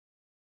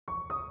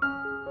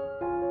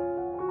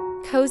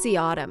Cozy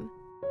autumn.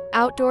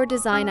 Outdoor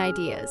design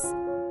ideas.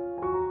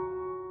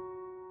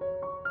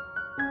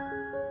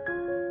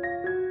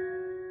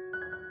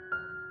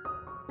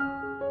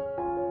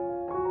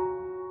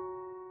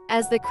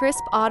 As the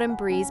crisp autumn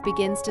breeze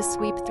begins to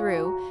sweep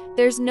through,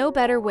 there's no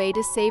better way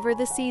to savor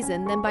the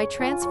season than by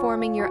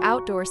transforming your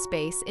outdoor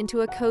space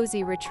into a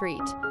cozy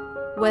retreat.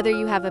 Whether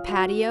you have a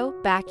patio,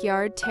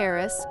 backyard,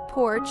 terrace,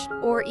 porch,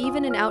 or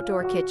even an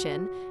outdoor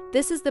kitchen,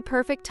 this is the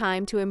perfect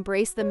time to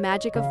embrace the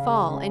magic of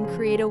fall and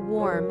create a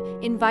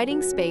warm,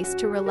 inviting space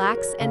to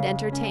relax and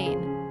entertain.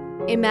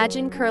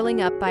 Imagine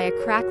curling up by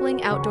a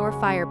crackling outdoor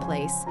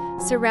fireplace,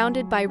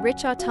 surrounded by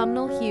rich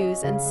autumnal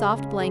hues and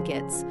soft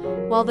blankets,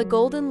 while the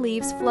golden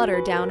leaves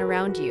flutter down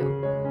around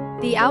you.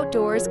 The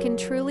outdoors can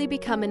truly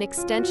become an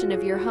extension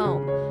of your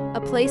home,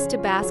 a place to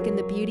bask in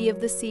the beauty of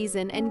the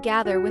season and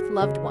gather with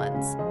loved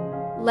ones.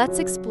 Let's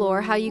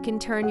explore how you can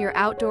turn your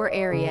outdoor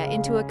area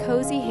into a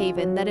cozy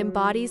haven that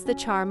embodies the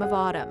charm of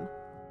autumn.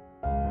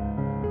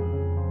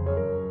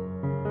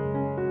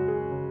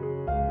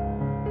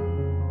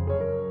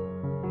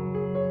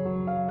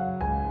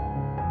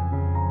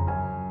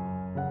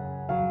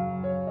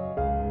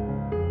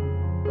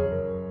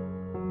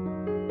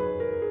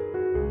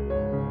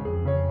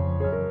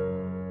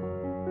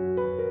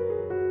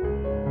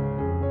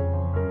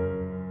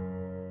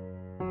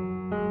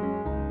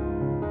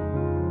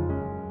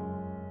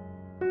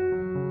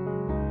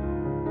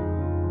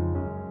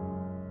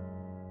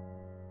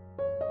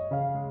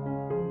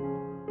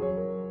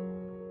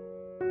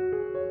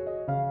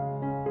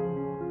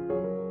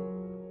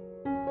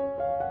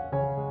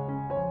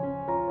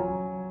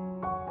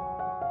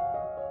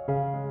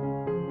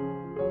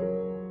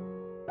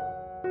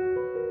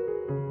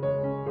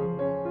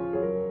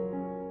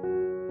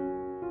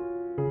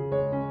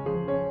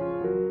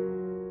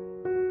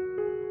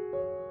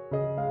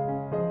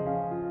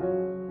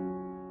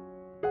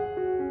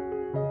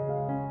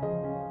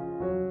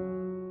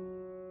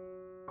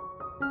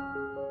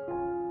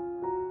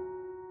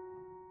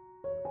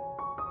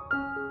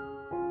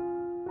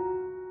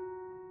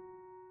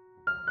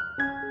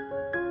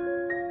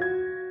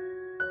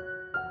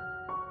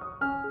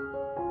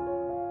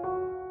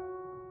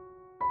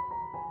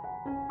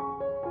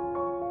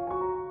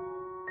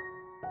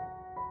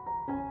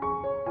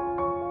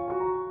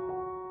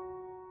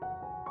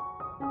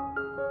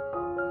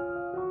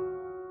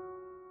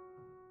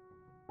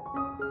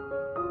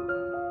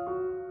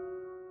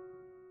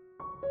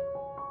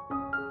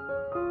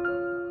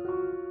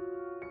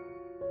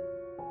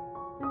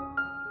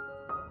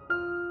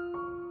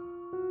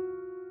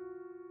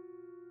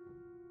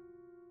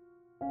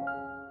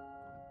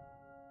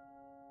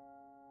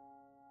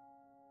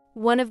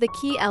 One of the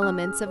key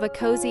elements of a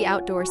cozy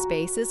outdoor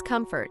space is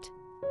comfort.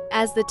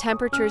 As the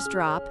temperatures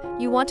drop,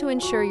 you want to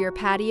ensure your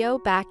patio,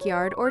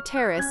 backyard, or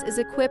terrace is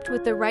equipped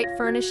with the right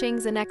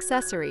furnishings and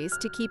accessories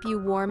to keep you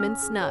warm and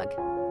snug.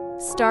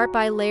 Start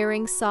by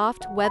layering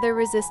soft,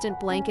 weather-resistant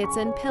blankets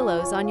and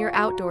pillows on your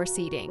outdoor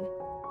seating.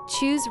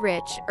 Choose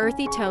rich,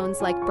 earthy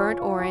tones like burnt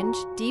orange,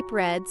 deep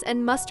reds,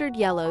 and mustard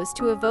yellows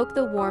to evoke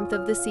the warmth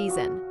of the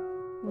season.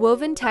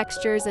 Woven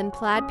textures and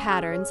plaid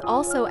patterns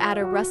also add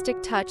a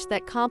rustic touch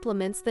that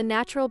complements the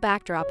natural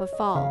backdrop of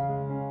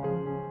fall.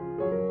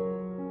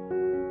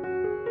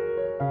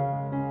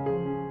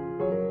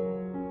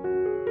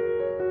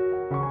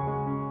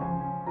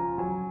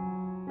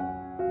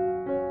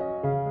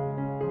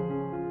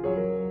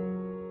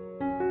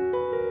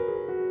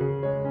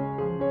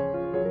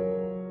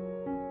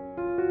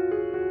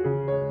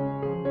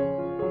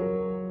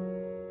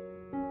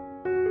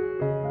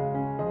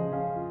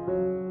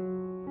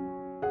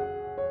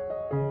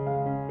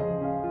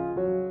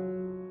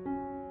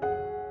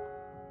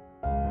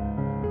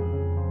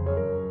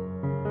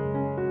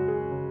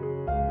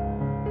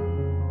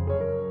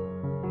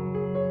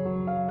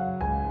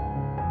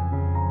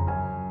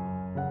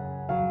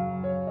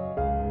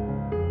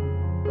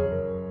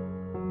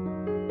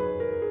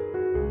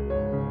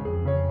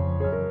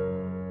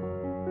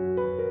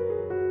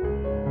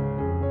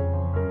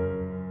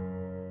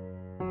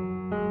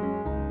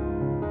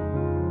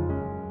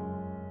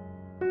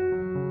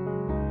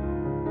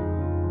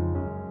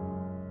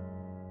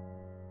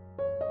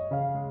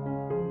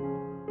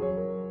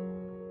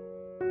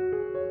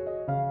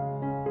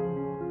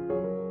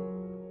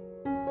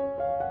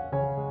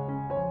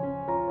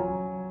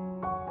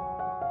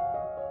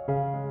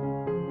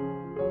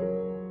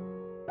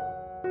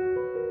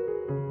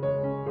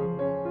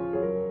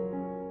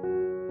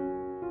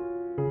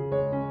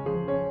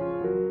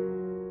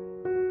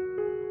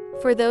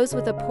 For those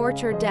with a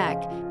porch or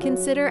deck,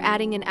 consider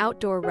adding an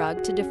outdoor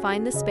rug to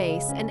define the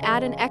space and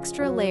add an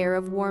extra layer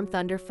of warmth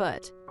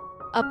underfoot.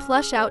 A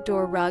plush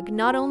outdoor rug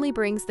not only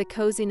brings the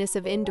coziness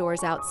of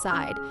indoors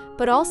outside,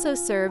 but also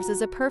serves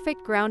as a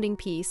perfect grounding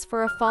piece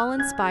for a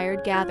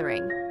fall-inspired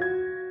gathering.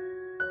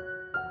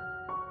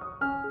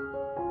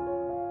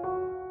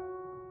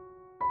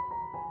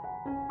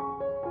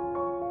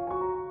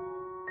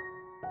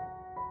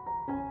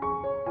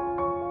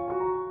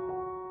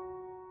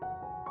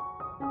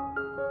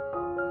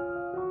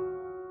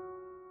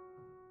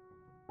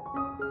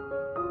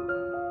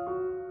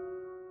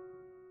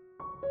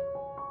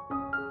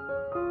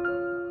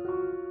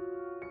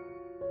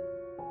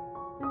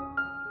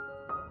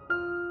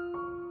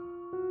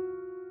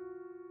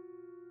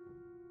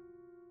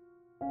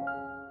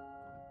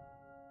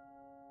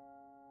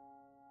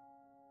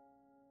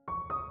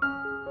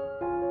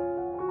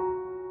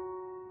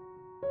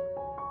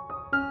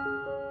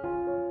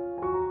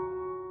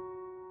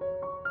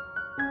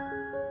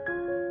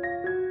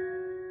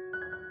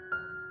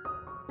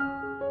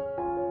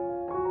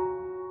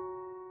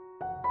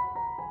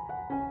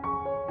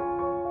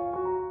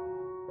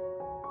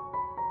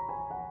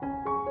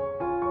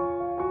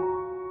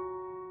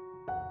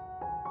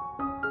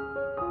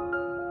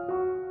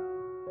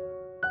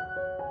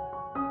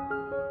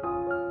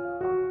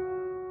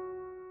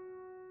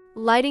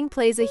 Lighting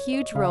plays a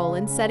huge role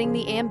in setting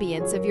the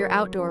ambience of your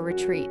outdoor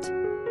retreat.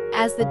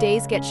 As the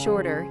days get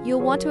shorter,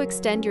 you'll want to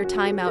extend your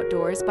time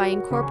outdoors by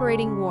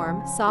incorporating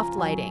warm, soft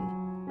lighting.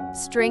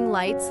 String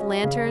lights,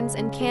 lanterns,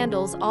 and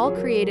candles all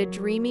create a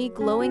dreamy,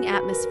 glowing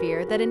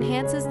atmosphere that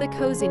enhances the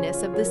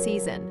coziness of the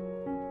season.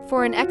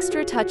 For an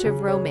extra touch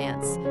of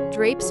romance,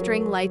 drape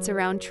string lights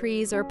around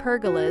trees or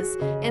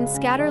pergolas and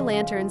scatter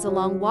lanterns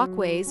along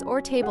walkways or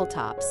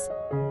tabletops.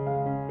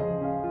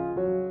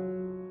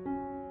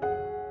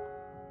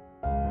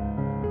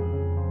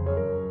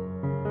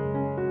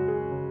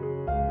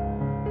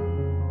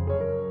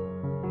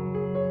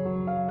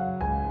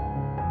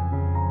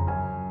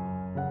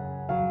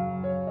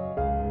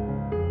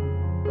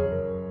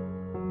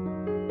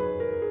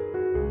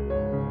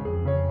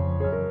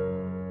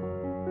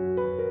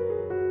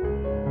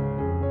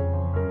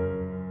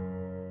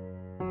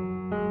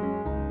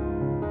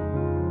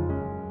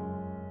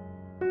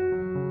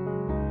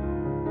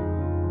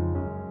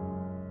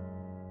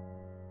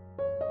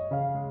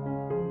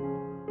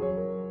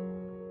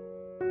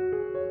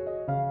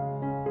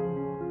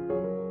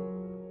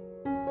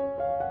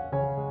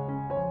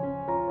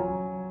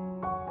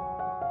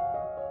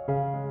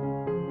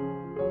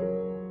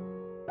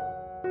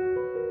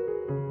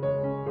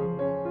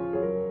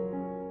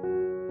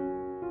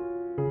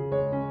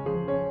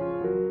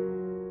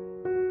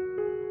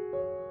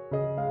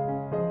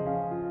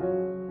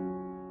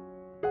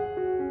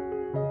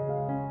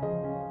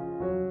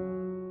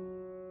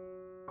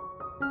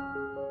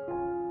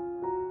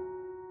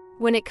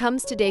 When it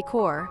comes to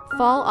decor,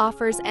 fall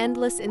offers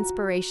endless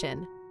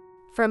inspiration.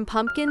 From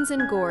pumpkins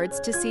and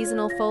gourds to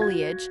seasonal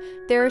foliage,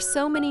 there are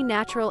so many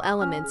natural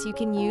elements you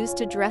can use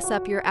to dress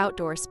up your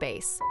outdoor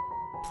space.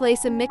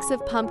 Place a mix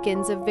of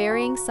pumpkins of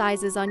varying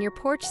sizes on your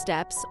porch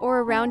steps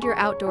or around your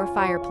outdoor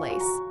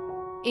fireplace.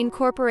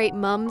 Incorporate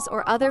mums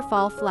or other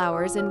fall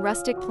flowers and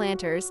rustic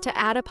planters to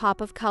add a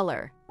pop of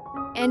color.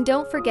 And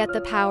don't forget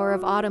the power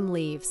of autumn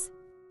leaves.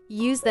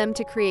 Use them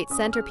to create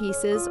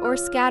centerpieces or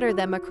scatter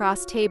them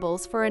across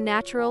tables for a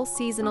natural,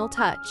 seasonal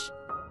touch.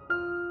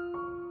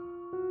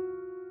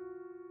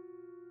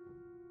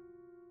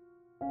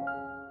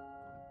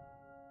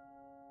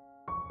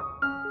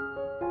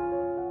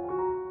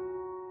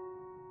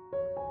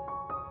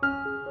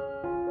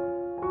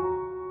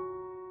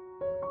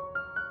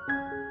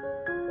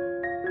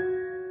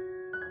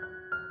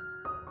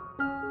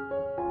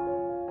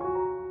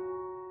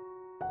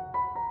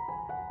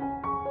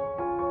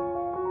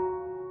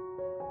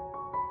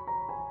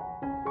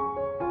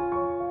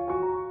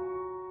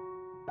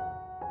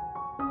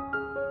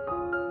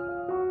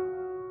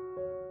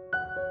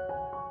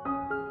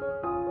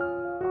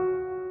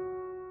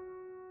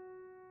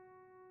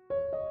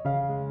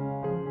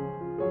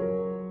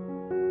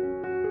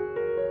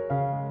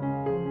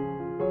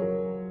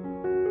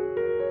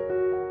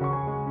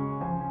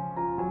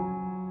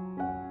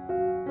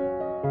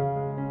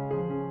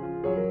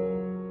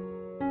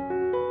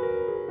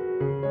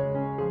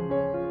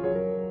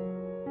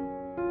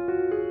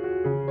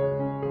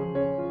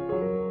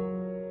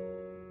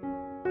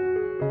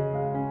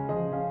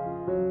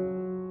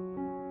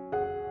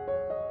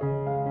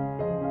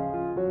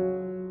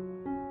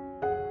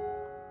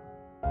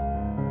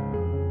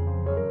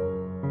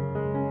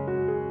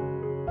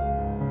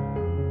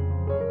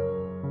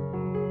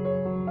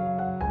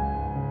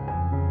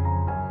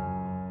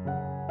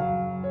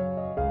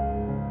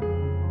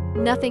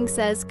 Nothing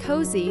says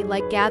cozy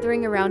like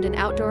gathering around an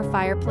outdoor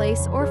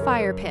fireplace or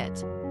fire pit.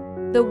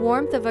 The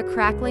warmth of a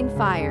crackling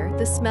fire,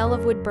 the smell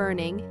of wood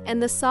burning,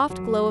 and the soft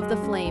glow of the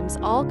flames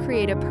all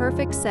create a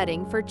perfect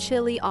setting for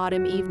chilly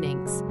autumn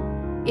evenings.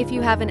 If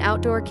you have an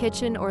outdoor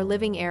kitchen or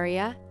living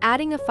area,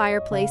 adding a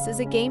fireplace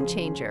is a game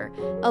changer,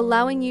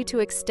 allowing you to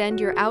extend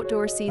your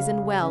outdoor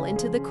season well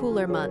into the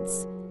cooler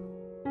months.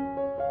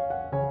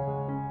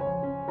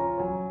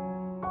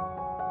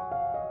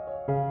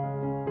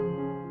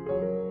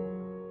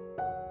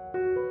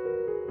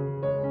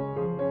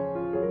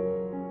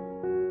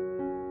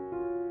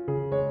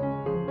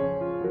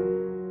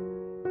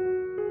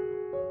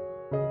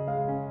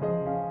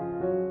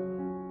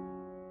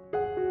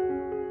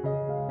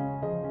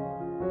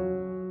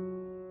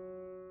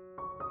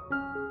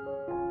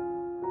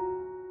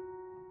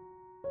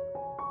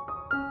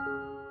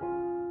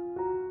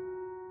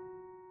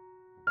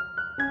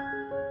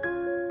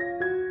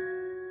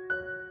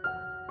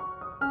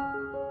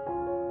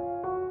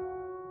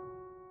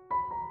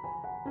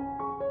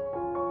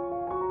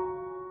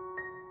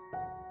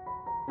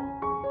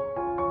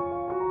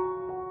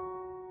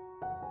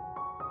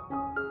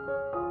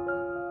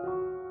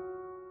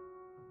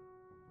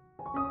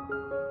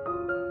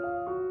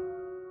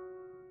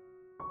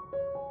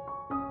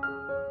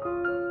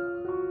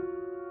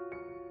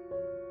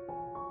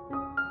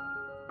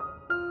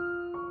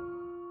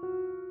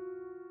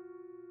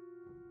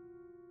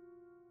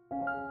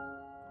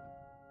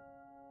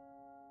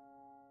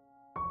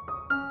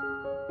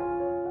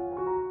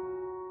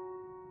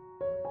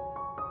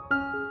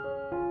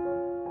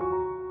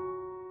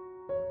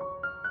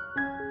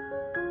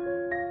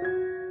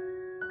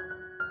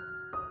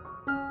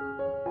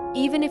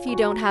 Even if you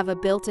don't have a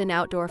built-in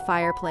outdoor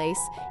fireplace,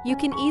 you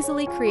can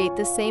easily create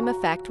the same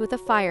effect with a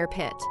fire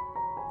pit.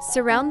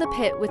 Surround the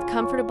pit with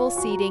comfortable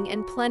seating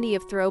and plenty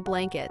of throw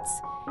blankets,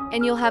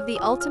 and you'll have the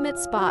ultimate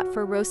spot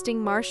for roasting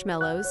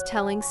marshmallows,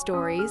 telling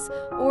stories,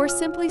 or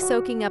simply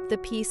soaking up the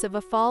peace of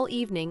a fall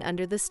evening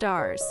under the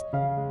stars.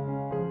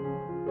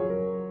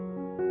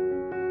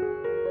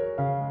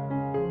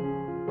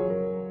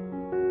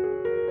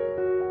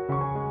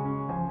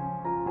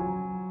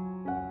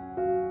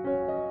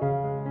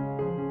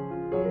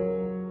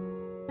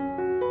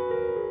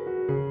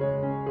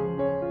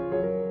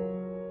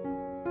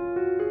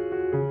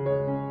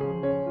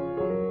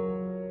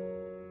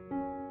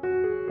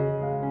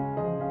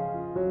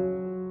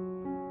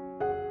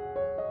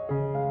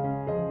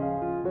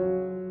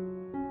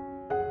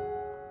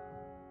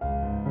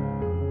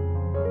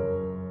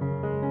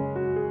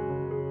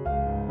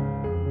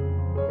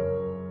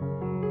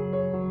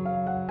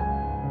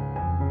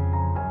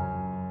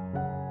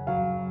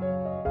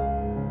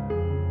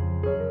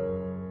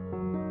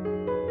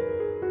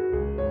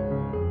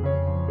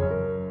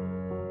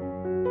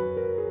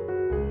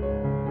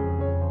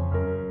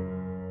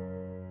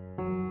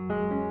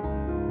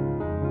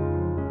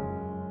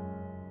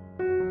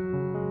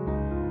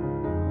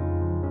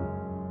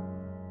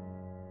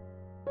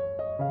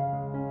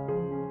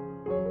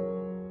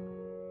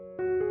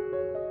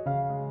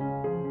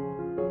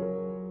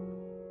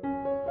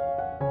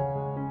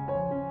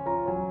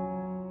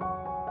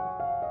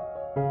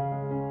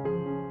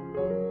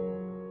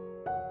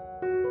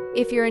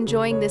 If you're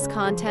enjoying this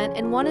content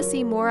and want to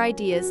see more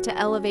ideas to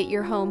elevate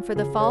your home for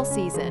the fall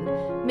season,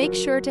 make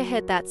sure to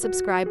hit that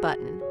subscribe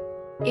button.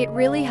 It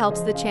really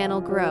helps the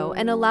channel grow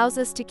and allows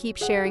us to keep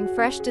sharing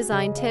fresh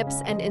design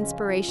tips and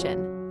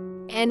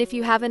inspiration. And if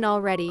you haven't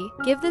already,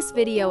 give this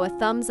video a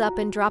thumbs up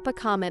and drop a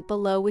comment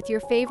below with your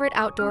favorite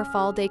outdoor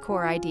fall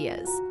decor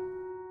ideas.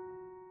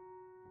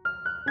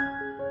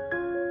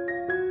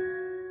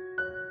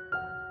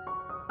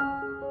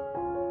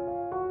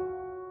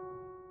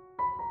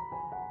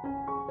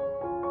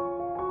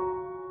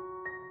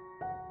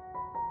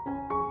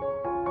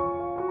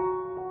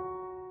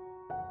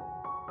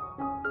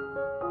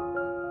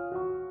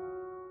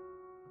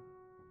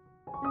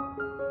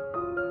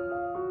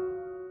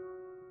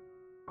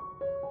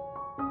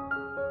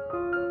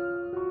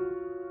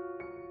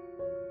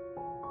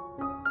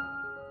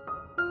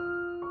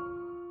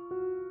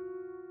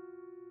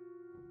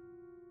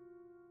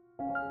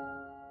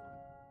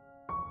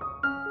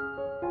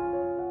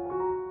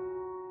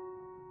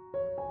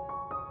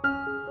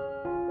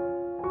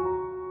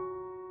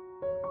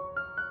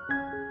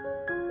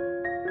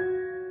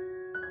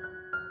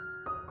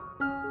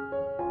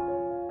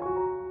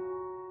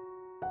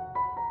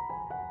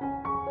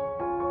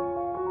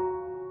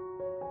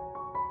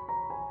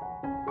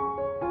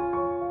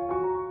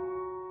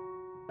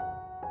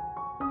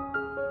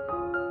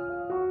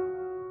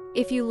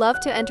 If you love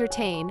to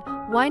entertain,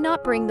 why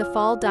not bring the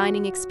fall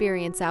dining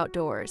experience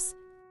outdoors?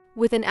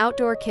 With an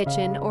outdoor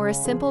kitchen or a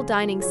simple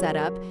dining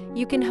setup,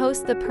 you can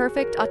host the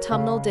perfect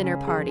autumnal dinner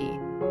party.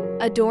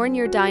 Adorn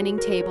your dining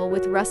table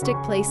with rustic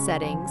place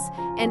settings,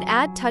 and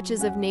add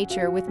touches of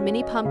nature with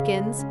mini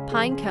pumpkins,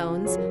 pine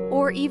cones,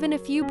 or even a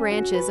few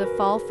branches of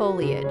fall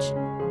foliage.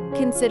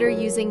 Consider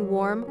using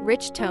warm,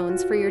 rich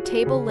tones for your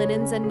table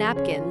linens and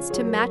napkins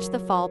to match the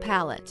fall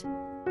palette.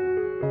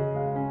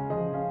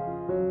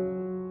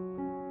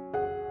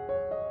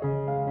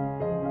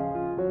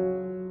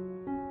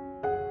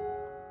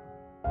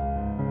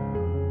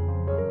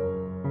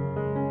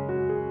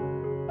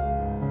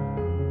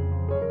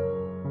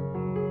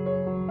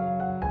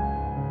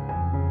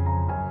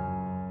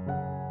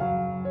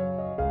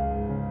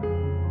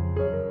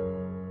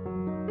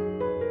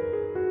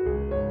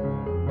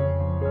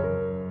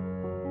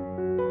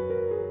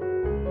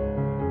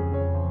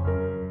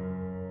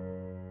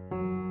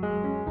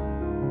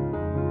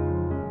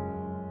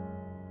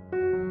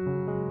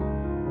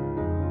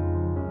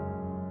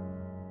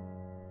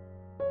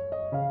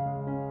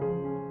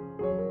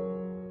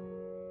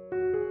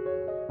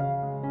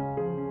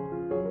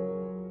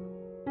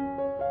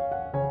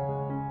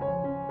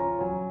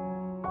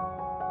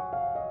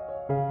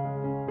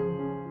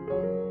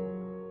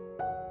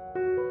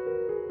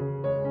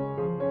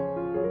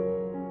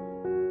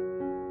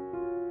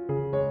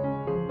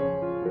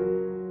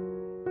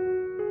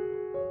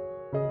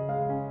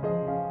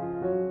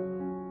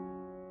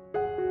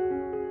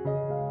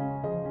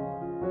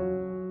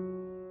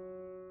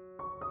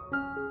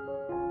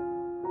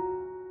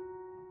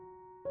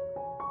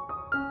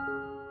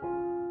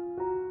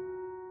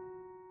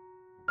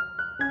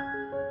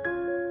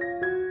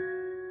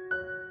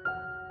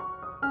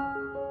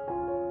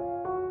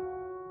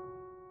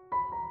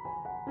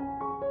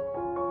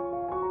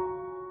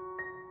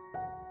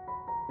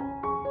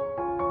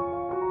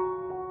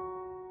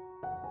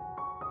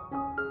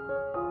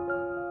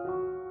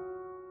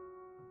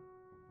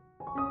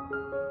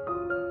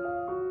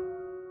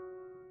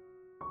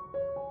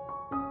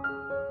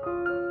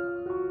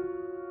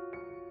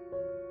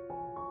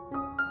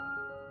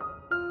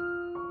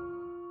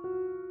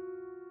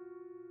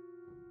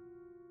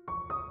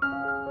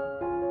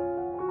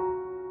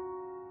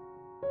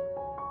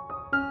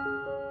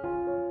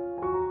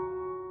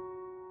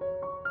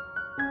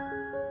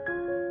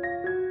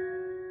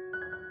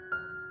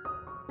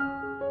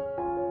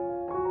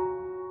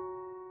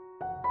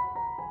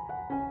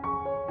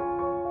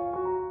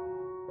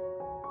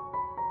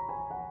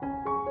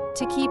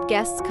 To keep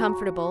guests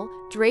comfortable,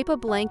 drape a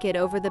blanket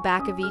over the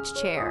back of each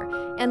chair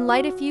and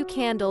light a few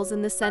candles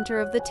in the center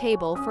of the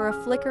table for a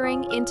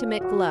flickering,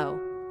 intimate glow.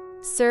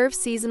 Serve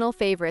seasonal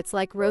favorites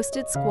like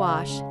roasted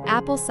squash,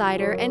 apple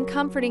cider, and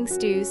comforting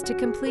stews to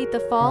complete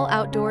the fall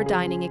outdoor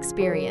dining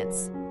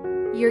experience.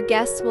 Your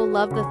guests will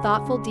love the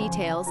thoughtful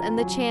details and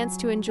the chance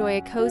to enjoy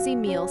a cozy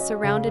meal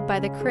surrounded by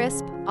the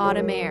crisp,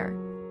 autumn air.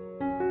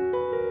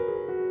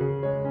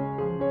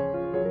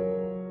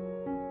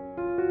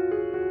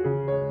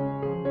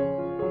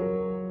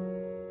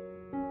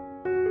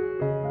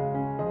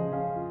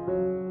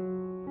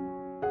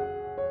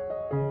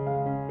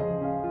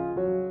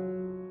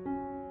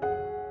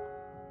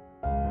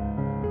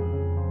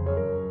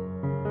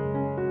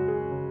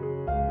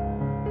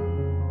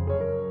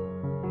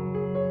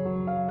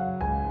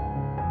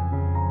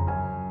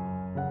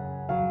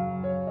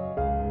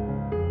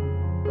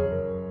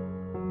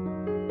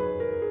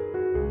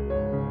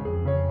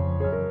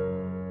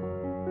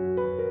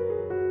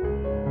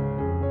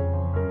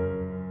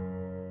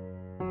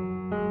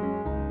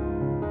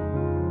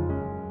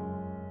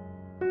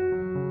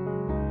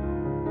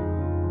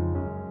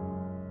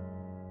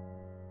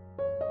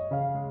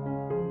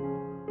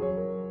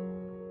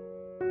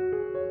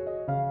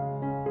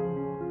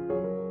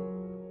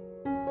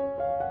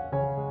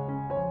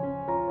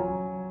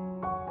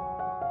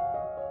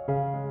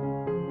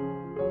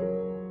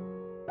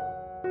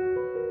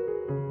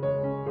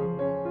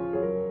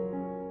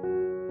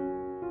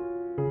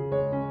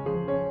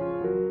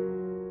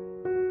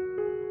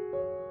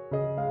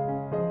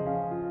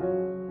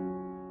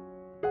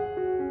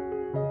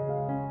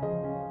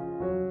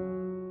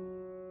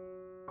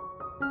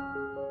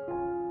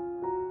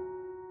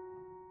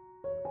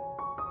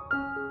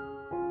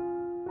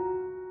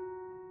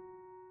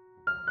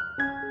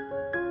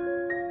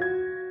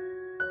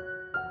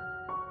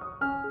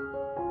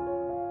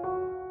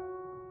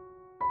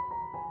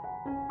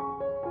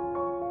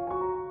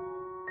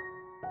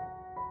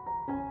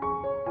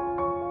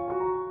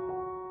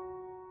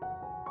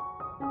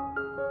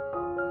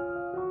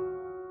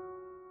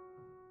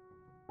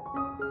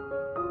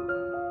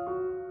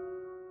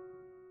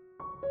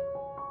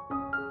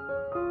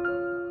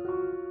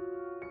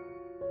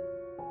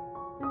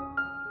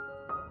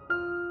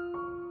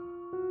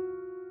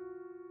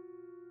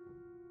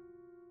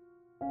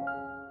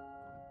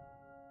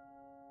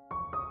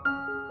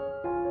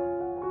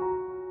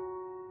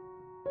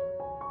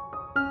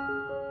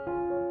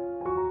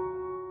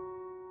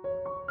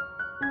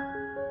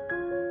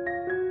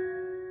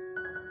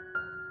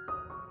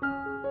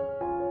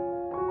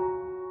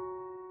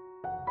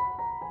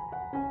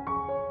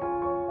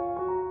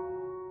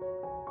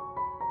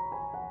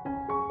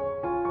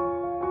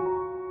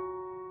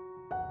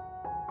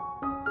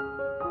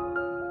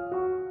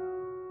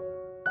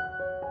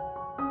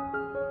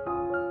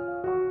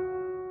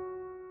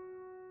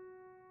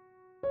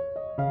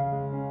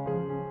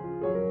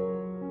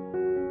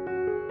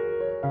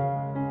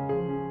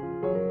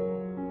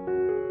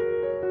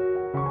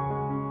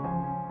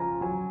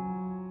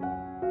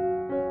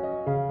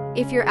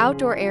 If your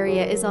outdoor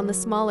area is on the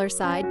smaller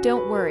side,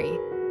 don't worry.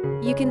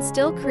 You can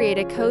still create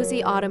a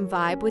cozy autumn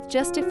vibe with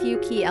just a few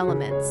key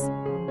elements.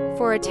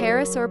 For a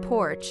terrace or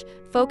porch,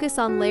 focus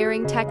on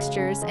layering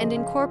textures and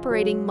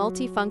incorporating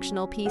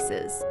multifunctional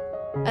pieces.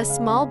 A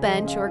small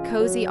bench or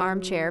cozy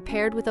armchair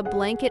paired with a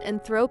blanket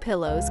and throw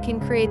pillows can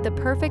create the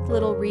perfect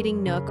little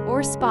reading nook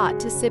or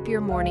spot to sip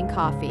your morning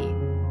coffee.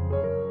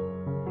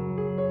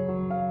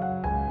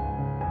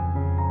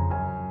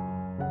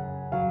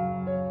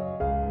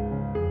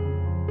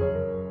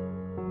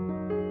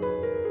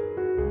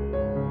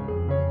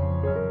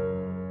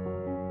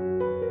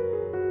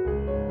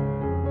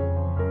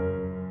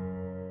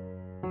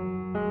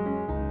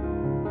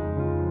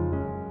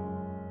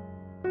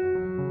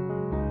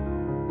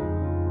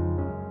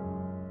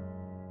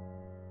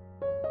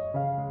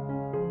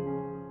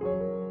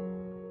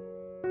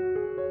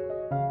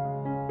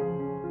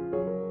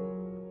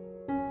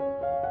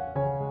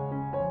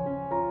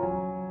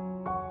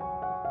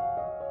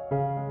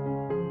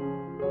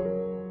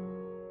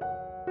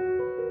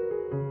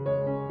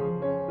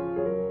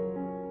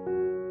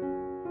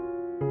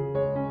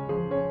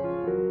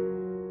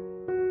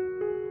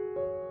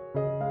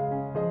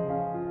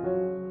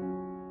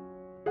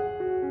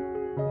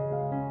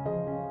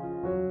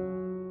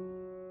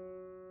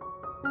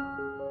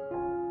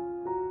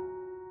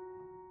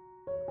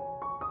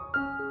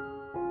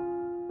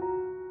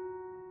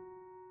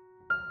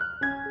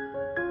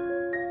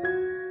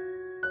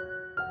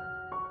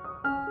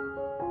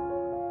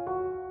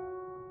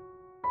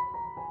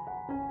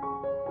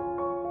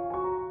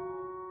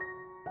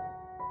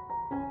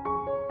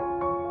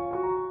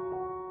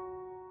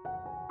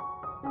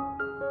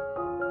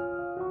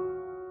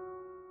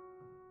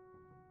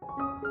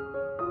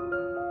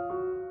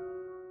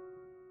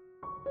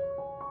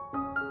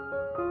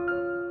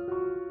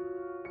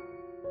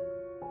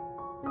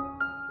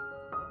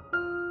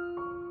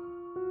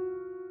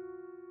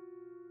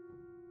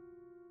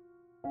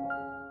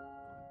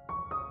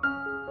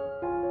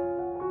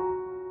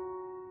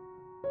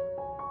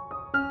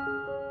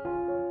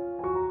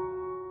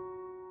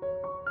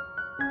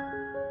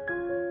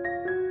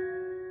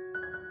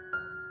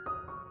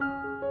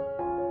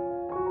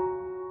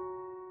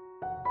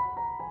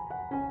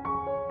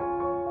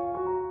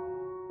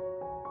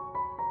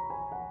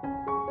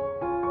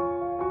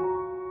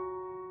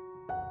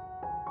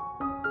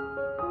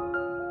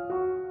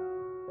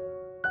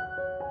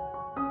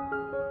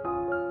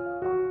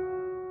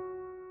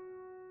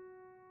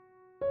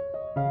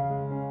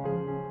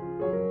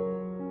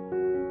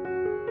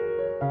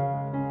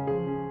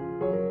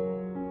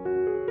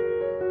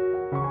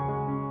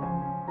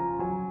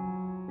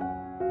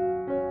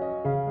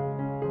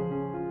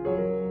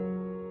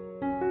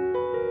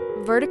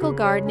 Vertical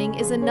gardening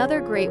is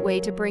another great way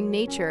to bring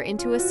nature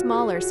into a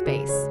smaller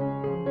space.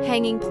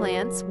 Hanging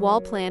plants,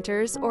 wall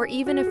planters, or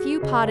even a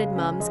few potted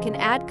mums can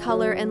add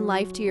color and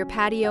life to your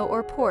patio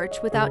or porch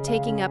without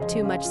taking up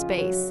too much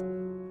space.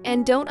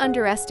 And don't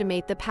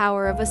underestimate the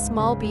power of a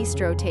small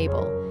bistro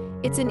table.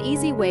 It's an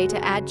easy way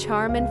to add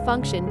charm and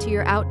function to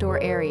your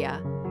outdoor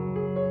area.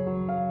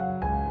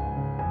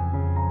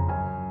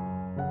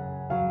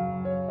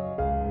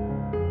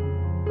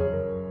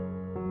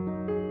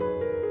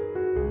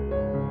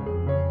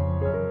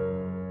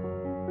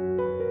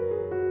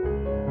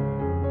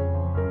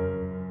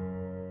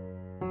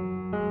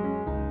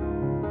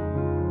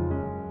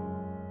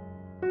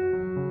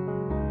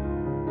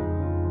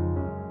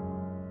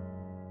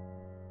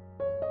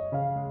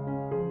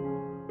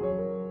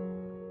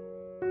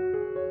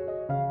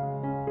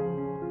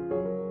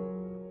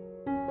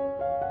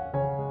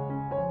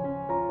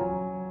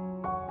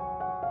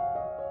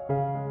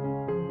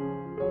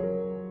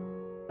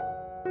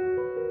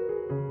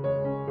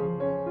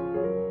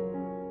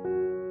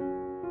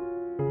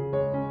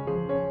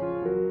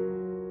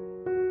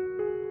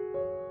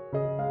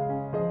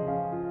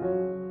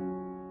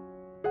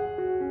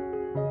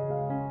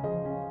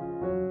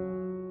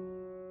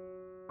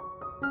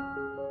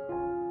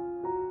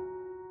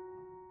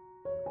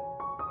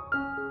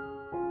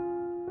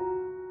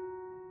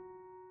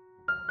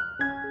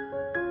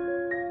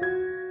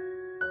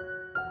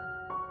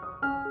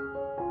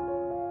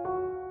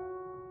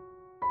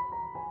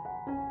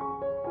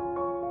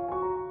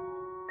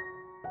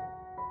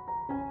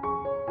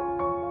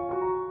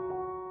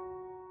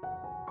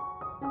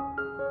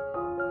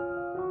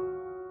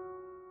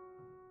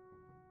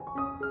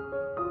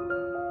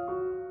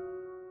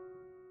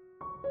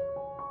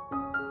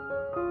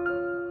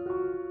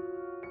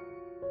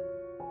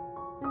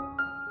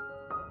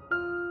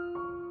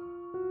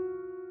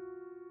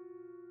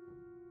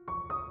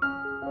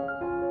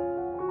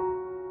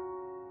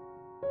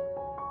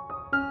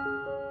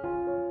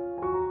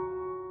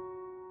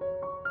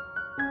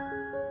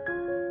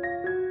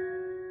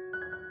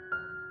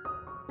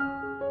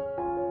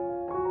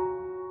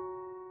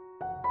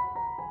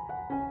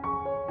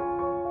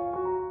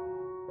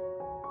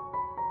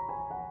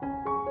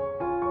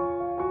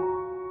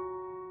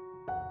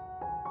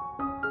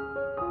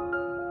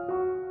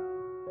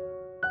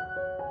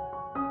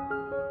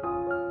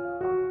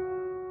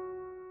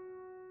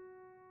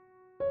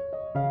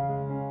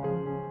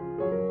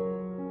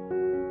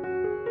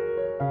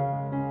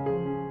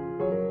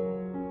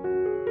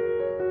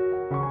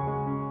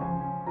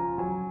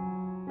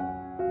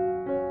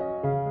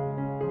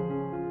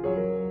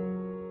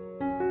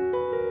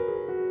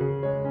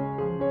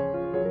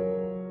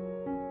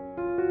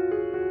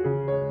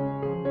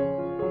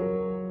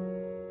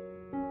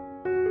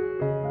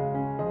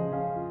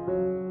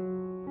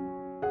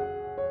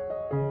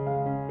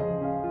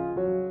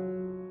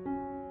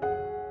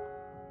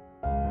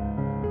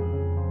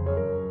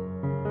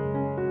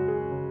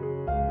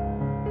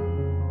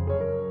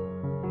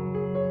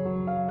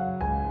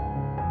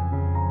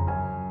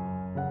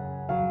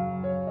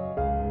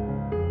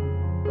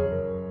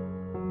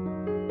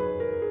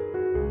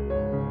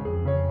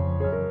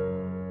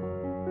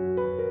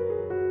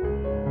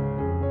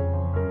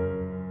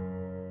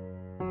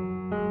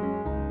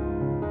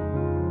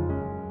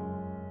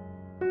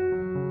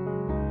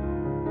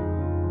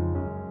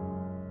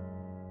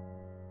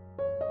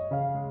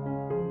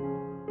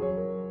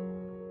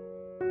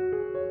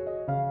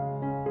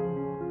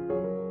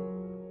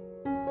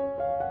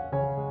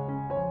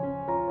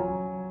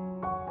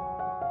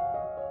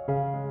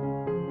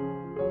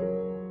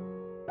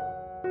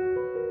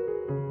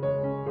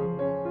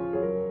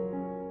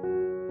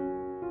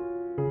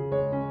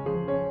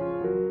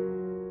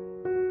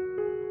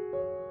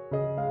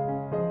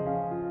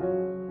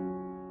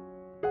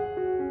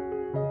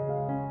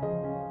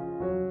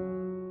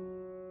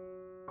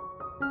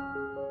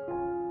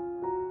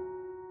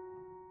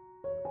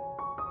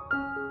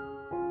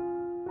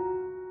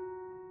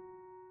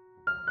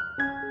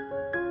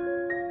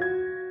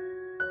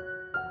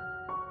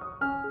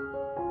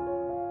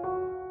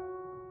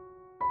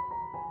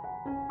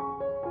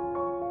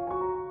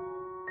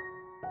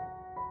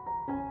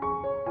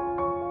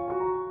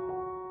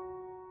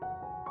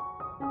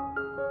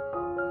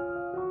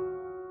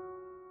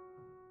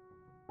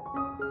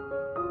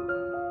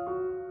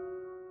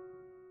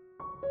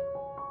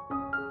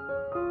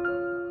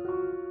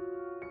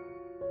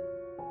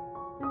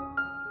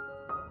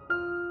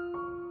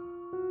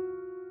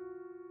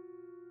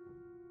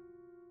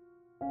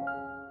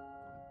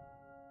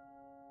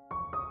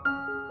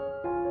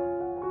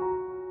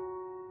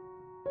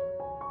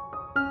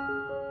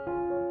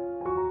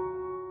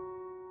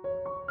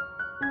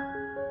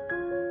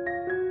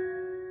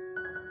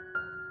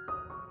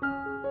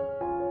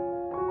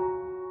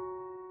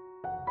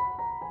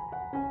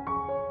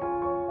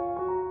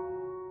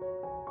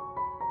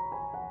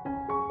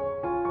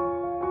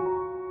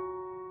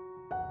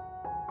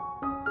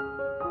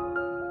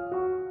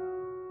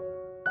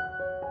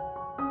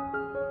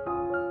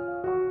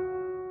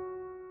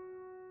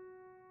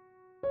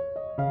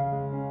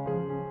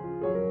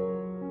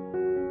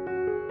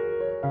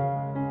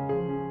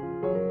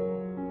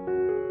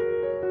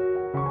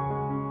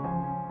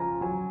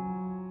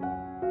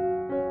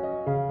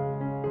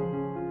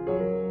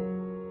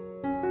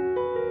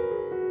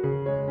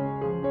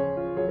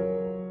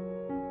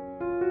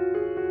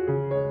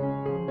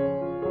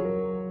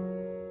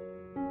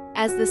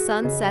 As the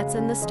sun sets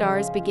and the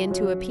stars begin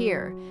to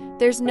appear,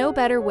 there's no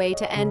better way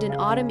to end an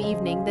autumn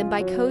evening than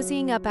by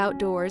cozying up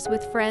outdoors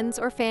with friends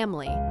or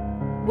family.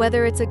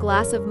 Whether it's a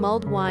glass of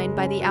mulled wine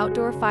by the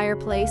outdoor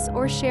fireplace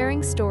or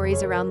sharing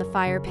stories around the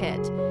fire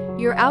pit,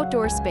 your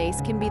outdoor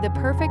space can be the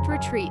perfect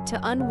retreat to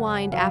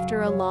unwind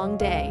after a long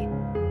day.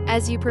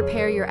 As you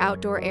prepare your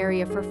outdoor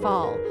area for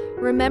fall,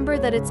 remember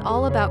that it's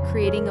all about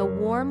creating a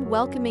warm,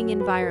 welcoming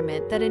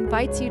environment that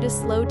invites you to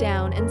slow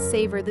down and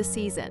savor the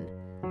season.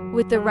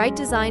 With the right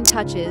design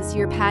touches,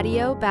 your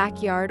patio,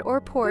 backyard,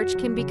 or porch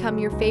can become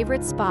your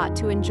favorite spot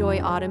to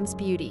enjoy autumn's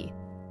beauty.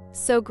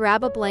 So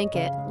grab a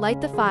blanket,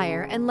 light the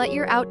fire, and let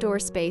your outdoor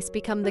space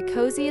become the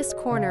coziest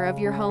corner of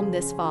your home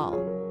this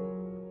fall.